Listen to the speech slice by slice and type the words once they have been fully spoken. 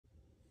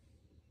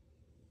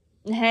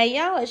Hey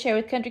y'all, it's Sherry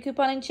with Country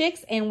Couponing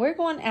Chicks, and we're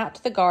going out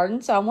to the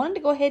garden. So I wanted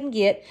to go ahead and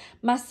get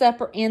my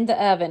supper in the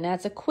oven. Now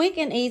it's a quick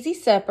and easy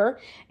supper,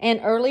 and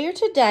earlier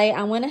today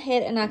I went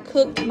ahead and I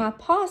cooked my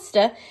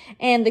pasta,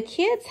 and the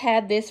kids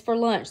had this for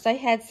lunch. They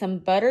had some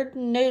buttered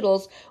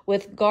noodles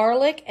with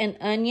garlic and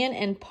onion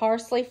and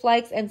parsley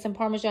flakes and some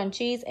Parmesan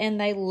cheese,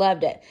 and they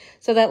loved it.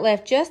 So that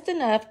left just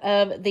enough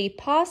of the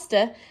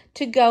pasta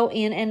to go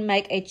in and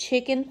make a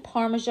chicken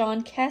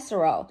Parmesan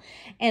casserole.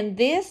 And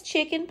this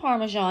chicken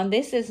Parmesan,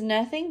 this is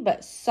nothing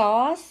but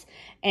sauce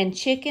and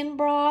chicken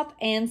broth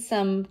and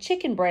some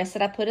chicken breast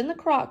that I put in the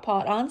crock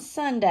pot on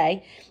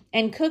Sunday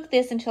and cooked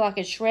this until I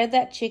could shred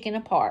that chicken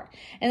apart.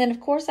 And then, of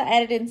course, I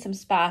added in some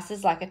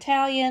spices like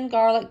Italian,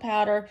 garlic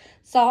powder,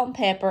 salt and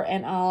pepper,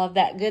 and all of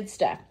that good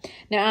stuff.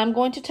 Now, I'm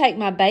going to take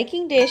my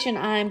baking dish, and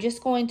I'm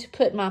just going to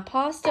put my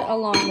pasta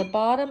along the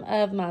bottom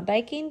of my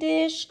baking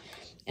dish,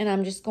 and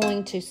I'm just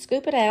going to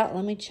scoop it out.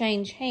 Let me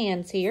change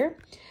hands here.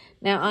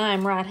 Now,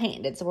 I'm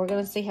right-handed, so we're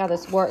going to see how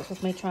this works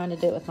with me trying to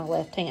do it with my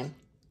left hand.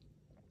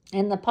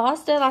 And the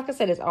pasta, like I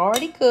said, is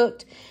already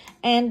cooked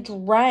and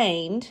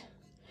drained.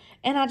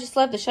 And I just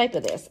love the shape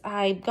of this.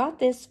 I got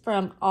this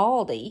from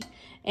Aldi,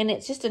 and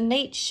it's just a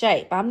neat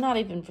shape. I'm not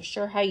even for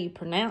sure how you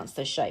pronounce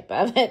the shape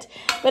of it,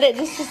 but it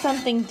just is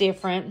something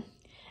different.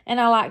 And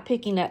I like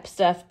picking up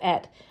stuff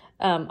at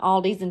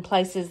Aldi's and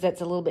places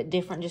that's a little bit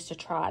different, just to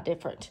try a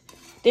different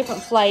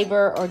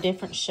flavor or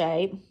different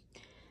shape.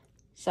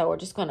 So we're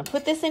just going to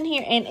put this in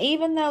here. And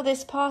even though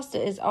this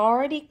pasta is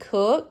already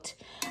cooked,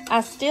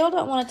 I still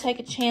don't want to take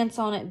a chance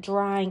on it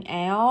drying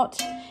out.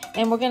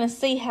 And we're going to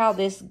see how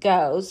this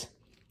goes.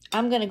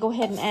 I'm going to go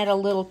ahead and add a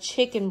little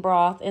chicken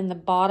broth in the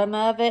bottom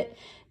of it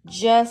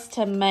just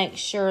to make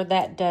sure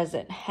that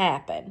doesn't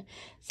happen.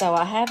 So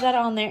I have that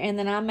on there. And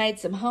then I made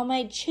some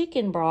homemade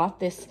chicken broth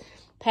this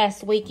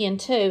past weekend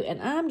too,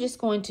 and I'm just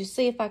going to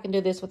see if I can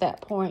do this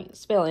without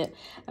spilling it.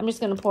 I'm just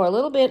going to pour a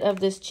little bit of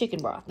this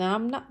chicken broth. Now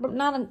I'm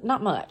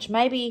not much,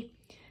 maybe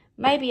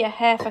a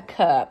half a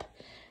cup,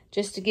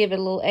 just to give it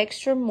a little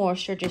extra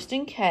moisture, just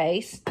in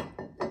case.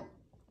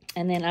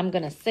 And then I'm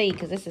going to see,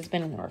 because this has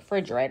been in the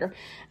refrigerator,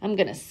 I'm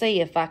going to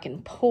see if I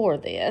can pour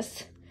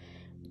this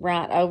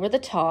right over the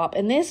top.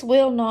 And this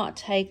will not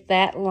take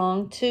that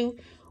long to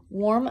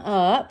warm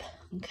up.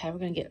 Okay, we're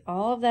going to get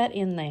all of that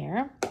in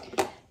there.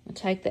 I'll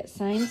take that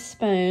same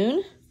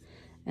spoon,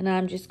 and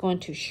I'm just going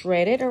to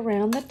shred it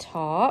around the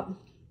top.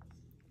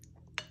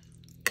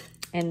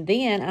 And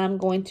then I'm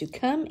going to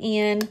come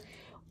in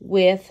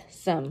with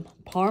some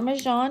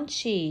Parmesan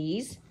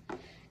cheese.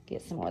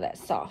 Get some more of that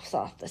sauce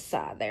off the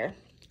side there.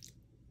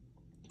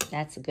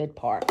 That's a good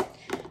part.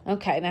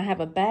 Okay, now I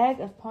have a bag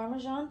of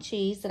Parmesan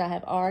cheese that I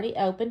have already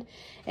opened,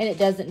 and it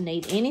doesn't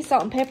need any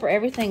salt and pepper.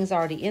 Everything's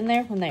already in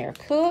there when they are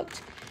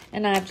cooked.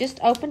 And I've just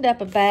opened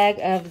up a bag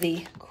of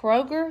the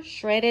Kroger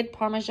shredded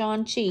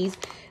Parmesan cheese.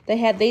 They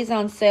had these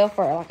on sale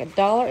for like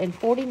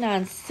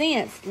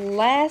 $1.49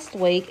 last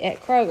week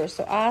at Kroger.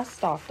 So I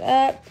stocked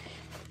up.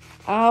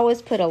 I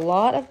always put a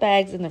lot of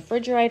bags in the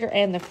refrigerator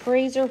and the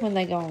freezer when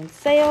they go on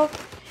sale.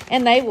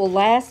 And they will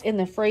last in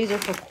the freezer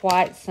for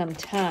quite some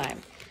time.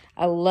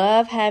 I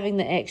love having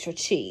the extra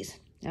cheese.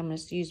 I'm going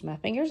to use my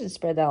fingers and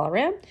spread that all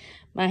around.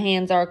 My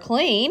hands are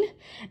clean,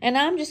 and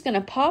I'm just going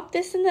to pop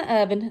this in the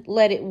oven,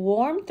 let it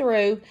warm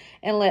through,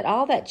 and let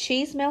all that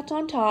cheese melt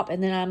on top,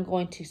 and then I'm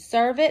going to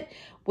serve it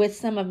with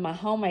some of my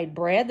homemade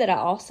bread that I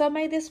also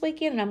made this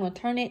weekend, and I'm going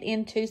to turn it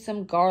into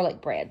some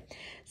garlic bread.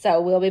 So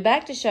we'll be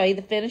back to show you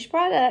the finished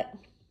product.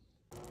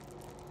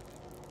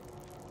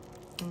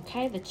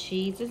 Okay, the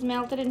cheese is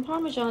melted, and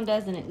Parmesan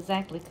doesn't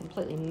exactly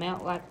completely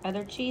melt like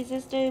other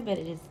cheeses do, but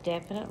it is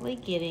definitely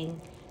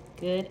getting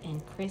good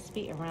and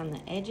crispy around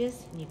the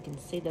edges. You can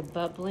see the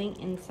bubbling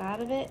inside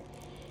of it,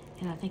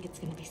 and I think it's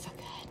going to be so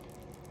good.